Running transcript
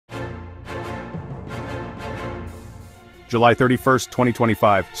July 31st,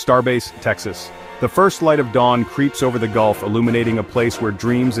 2025, Starbase, Texas. The first light of dawn creeps over the Gulf, illuminating a place where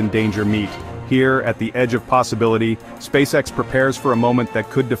dreams and danger meet. Here, at the edge of possibility, SpaceX prepares for a moment that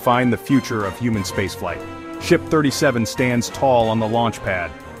could define the future of human spaceflight. Ship 37 stands tall on the launch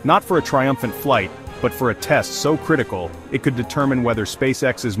pad, not for a triumphant flight, but for a test so critical, it could determine whether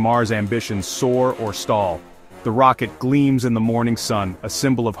SpaceX's Mars ambitions soar or stall. The rocket gleams in the morning sun, a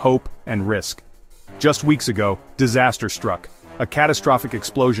symbol of hope and risk. Just weeks ago, disaster struck. A catastrophic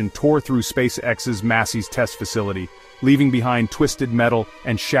explosion tore through SpaceX's Massey's test facility, leaving behind twisted metal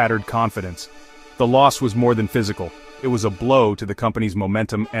and shattered confidence. The loss was more than physical. It was a blow to the company's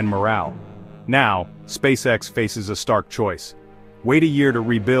momentum and morale. Now, SpaceX faces a stark choice. Wait a year to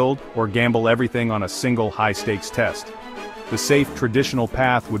rebuild, or gamble everything on a single high-stakes test. The safe traditional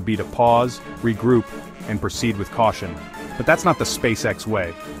path would be to pause, regroup, and proceed with caution. But that's not the SpaceX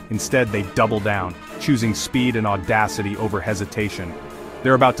way. Instead, they double down, choosing speed and audacity over hesitation.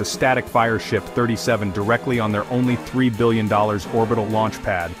 They're about to static fire Ship 37 directly on their only $3 billion orbital launch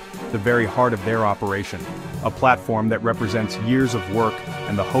pad, the very heart of their operation. A platform that represents years of work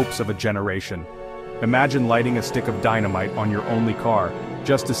and the hopes of a generation. Imagine lighting a stick of dynamite on your only car,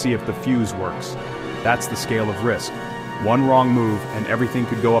 just to see if the fuse works. That's the scale of risk. One wrong move and everything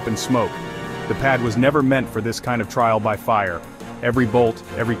could go up in smoke. The pad was never meant for this kind of trial by fire. Every bolt,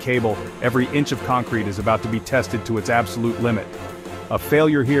 every cable, every inch of concrete is about to be tested to its absolute limit. A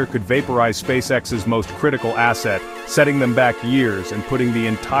failure here could vaporize SpaceX's most critical asset, setting them back years and putting the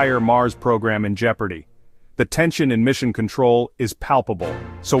entire Mars program in jeopardy. The tension in mission control is palpable,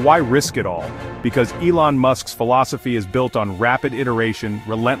 so why risk it all? Because Elon Musk's philosophy is built on rapid iteration,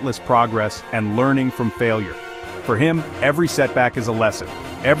 relentless progress, and learning from failure. For him, every setback is a lesson,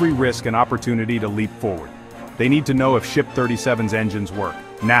 every risk an opportunity to leap forward. They need to know if Ship 37's engines work,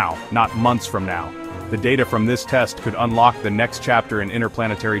 now, not months from now. The data from this test could unlock the next chapter in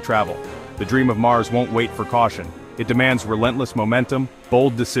interplanetary travel. The dream of Mars won't wait for caution. It demands relentless momentum,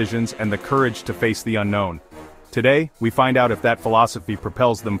 bold decisions, and the courage to face the unknown. Today, we find out if that philosophy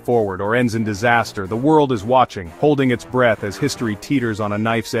propels them forward or ends in disaster. The world is watching, holding its breath as history teeters on a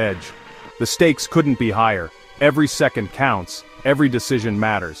knife's edge. The stakes couldn't be higher. Every second counts, every decision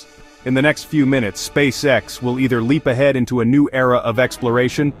matters. In the next few minutes, SpaceX will either leap ahead into a new era of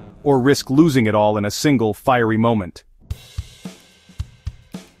exploration, or risk losing it all in a single fiery moment.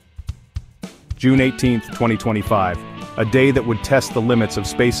 June 18, 2025, a day that would test the limits of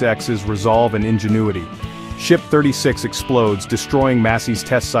SpaceX's resolve and ingenuity. Ship 36 explodes, destroying Massey's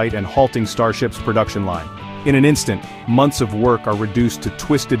test site and halting Starship's production line. In an instant, months of work are reduced to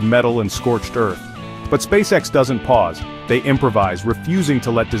twisted metal and scorched earth. But SpaceX doesn't pause. They improvise, refusing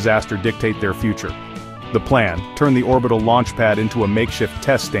to let disaster dictate their future. The plan: turn the orbital launch pad into a makeshift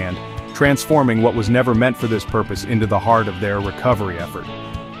test stand, transforming what was never meant for this purpose into the heart of their recovery effort.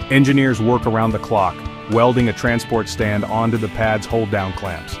 Engineers work around the clock, welding a transport stand onto the pad's hold-down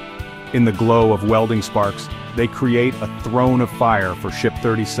clamps. In the glow of welding sparks, they create a throne of fire for Ship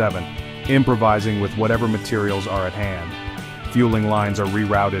 37, improvising with whatever materials are at hand. Fueling lines are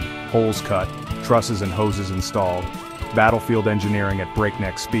rerouted, holes cut, trusses and hoses installed. Battlefield engineering at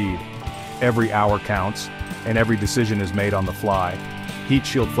breakneck speed. Every hour counts, and every decision is made on the fly. Heat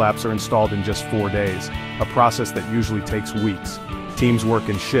shield flaps are installed in just 4 days, a process that usually takes weeks. Teams work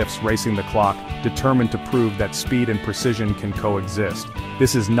in shifts, racing the clock, determined to prove that speed and precision can coexist.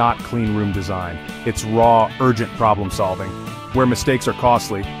 This is not clean room design. It's raw, urgent problem solving, where mistakes are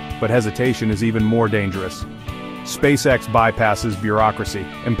costly, but hesitation is even more dangerous. SpaceX bypasses bureaucracy,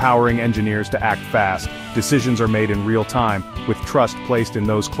 empowering engineers to act fast. Decisions are made in real time, with trust placed in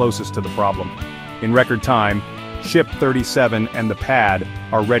those closest to the problem. In record time, Ship 37 and the pad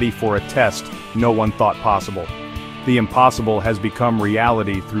are ready for a test no one thought possible. The impossible has become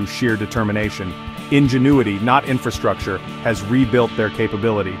reality through sheer determination. Ingenuity, not infrastructure, has rebuilt their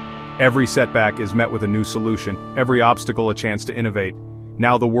capability. Every setback is met with a new solution, every obstacle a chance to innovate.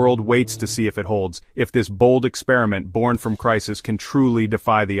 Now the world waits to see if it holds, if this bold experiment born from crisis can truly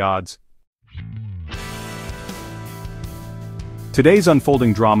defy the odds. Today's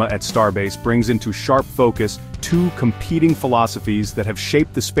unfolding drama at Starbase brings into sharp focus two competing philosophies that have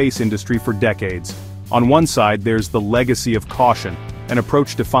shaped the space industry for decades. On one side, there's the legacy of caution, an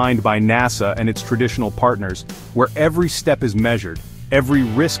approach defined by NASA and its traditional partners, where every step is measured, every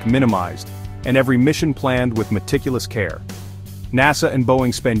risk minimized, and every mission planned with meticulous care. NASA and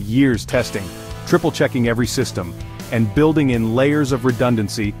Boeing spend years testing, triple-checking every system, and building in layers of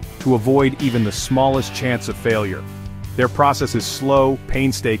redundancy to avoid even the smallest chance of failure. Their process is slow,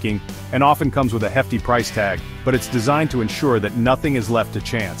 painstaking, and often comes with a hefty price tag, but it's designed to ensure that nothing is left to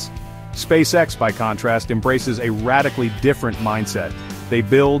chance. SpaceX, by contrast, embraces a radically different mindset. They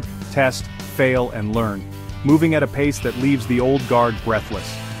build, test, fail, and learn, moving at a pace that leaves the old guard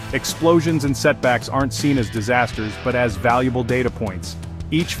breathless. Explosions and setbacks aren't seen as disasters but as valuable data points.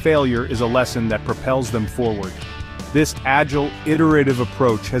 Each failure is a lesson that propels them forward. This agile, iterative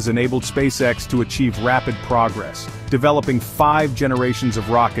approach has enabled SpaceX to achieve rapid progress, developing 5 generations of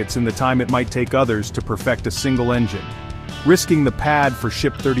rockets in the time it might take others to perfect a single engine. Risking the pad for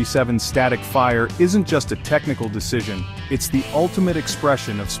Ship 37's static fire isn't just a technical decision, it's the ultimate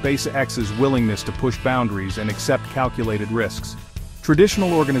expression of SpaceX's willingness to push boundaries and accept calculated risks.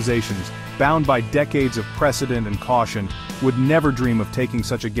 Traditional organizations, bound by decades of precedent and caution, would never dream of taking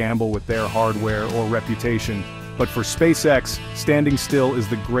such a gamble with their hardware or reputation. But for SpaceX, standing still is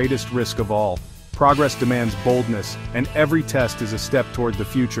the greatest risk of all. Progress demands boldness, and every test is a step toward the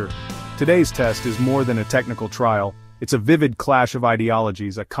future. Today's test is more than a technical trial. It's a vivid clash of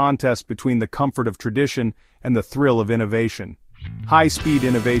ideologies, a contest between the comfort of tradition and the thrill of innovation. High-speed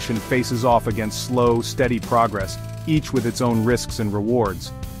innovation faces off against slow, steady progress, each with its own risks and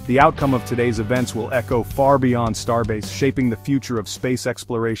rewards. The outcome of today's events will echo far beyond Starbase, shaping the future of space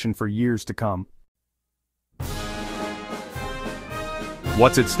exploration for years to come.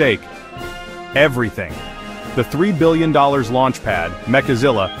 What's at stake? Everything. The $3 billion launch pad,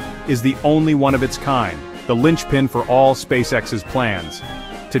 Mechazilla, is the only one of its kind, the linchpin for all SpaceX's plans.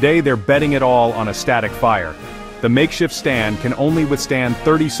 Today they're betting it all on a static fire. The makeshift stand can only withstand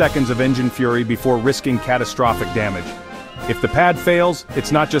 30 seconds of engine fury before risking catastrophic damage. If the pad fails,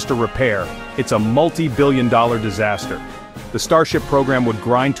 it's not just a repair, it's a multi-billion-dollar disaster. The Starship program would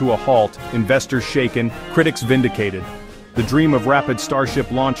grind to a halt, investors shaken, critics vindicated. The dream of rapid Starship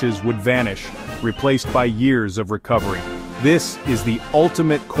launches would vanish, replaced by years of recovery. This is the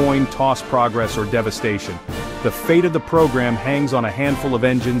ultimate coin toss: progress or devastation. The fate of the program hangs on a handful of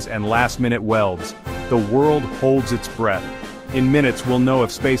engines and last-minute welds. The world holds its breath. In minutes, we'll know if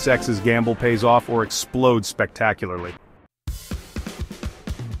SpaceX's gamble pays off or explodes spectacularly.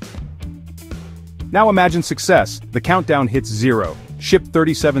 Now imagine success. The countdown hits 0. Ship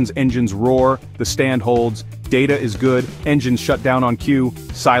 37's engines roar, the stand holds, data is good, engines shut down on cue,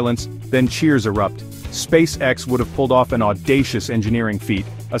 silence, then cheers erupt. SpaceX would have pulled off an audacious engineering feat.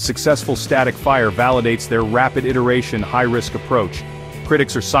 A successful static fire validates their rapid iteration, high-risk approach.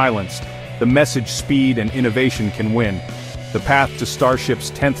 Critics are silenced. The message speed and innovation can win. The path to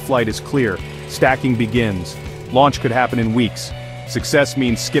Starship's 10th flight is clear. Stacking begins. Launch could happen in weeks. Success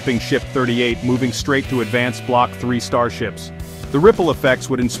means skipping Ship 38, moving straight to advanced Block 3 Starships. The ripple effects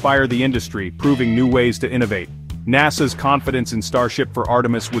would inspire the industry, proving new ways to innovate. NASA's confidence in Starship for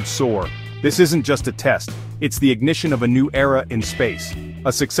Artemis would soar. This isn't just a test, it's the ignition of a new era in space.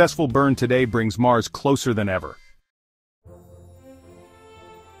 A successful burn today brings Mars closer than ever.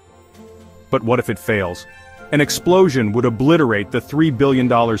 But what if it fails? An explosion would obliterate the $3 billion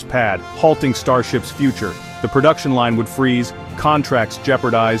pad, halting Starship's future. The production line would freeze, contracts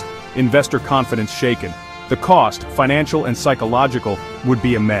jeopardized, investor confidence shaken. The cost, financial and psychological, would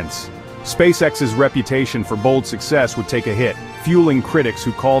be immense. SpaceX's reputation for bold success would take a hit, fueling critics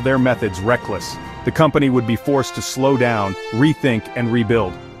who call their methods reckless. The company would be forced to slow down, rethink, and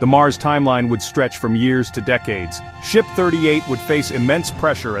rebuild. The Mars timeline would stretch from years to decades. Ship 38 would face immense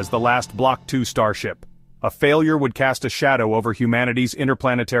pressure as the last Block 2 Starship. A failure would cast a shadow over humanity's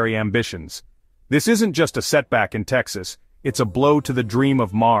interplanetary ambitions. This isn't just a setback in Texas, it's a blow to the dream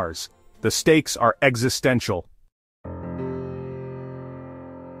of Mars. The stakes are existential.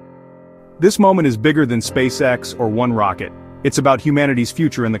 This moment is bigger than SpaceX or one rocket. It's about humanity's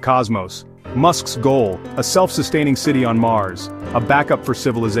future in the cosmos. Musk's goal, a self-sustaining city on Mars, a backup for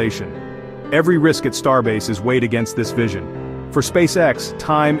civilization. Every risk at Starbase is weighed against this vision. For SpaceX,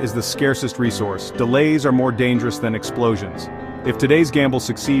 time is the scarcest resource. Delays are more dangerous than explosions. If today's gamble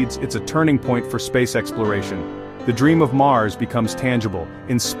succeeds, it's a turning point for space exploration. The dream of Mars becomes tangible,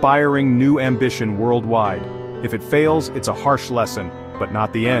 inspiring new ambition worldwide. If it fails, it's a harsh lesson, but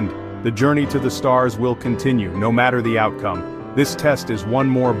not the end. The journey to the stars will continue, no matter the outcome. This test is one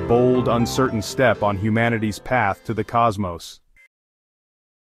more bold, uncertain step on humanity's path to the cosmos.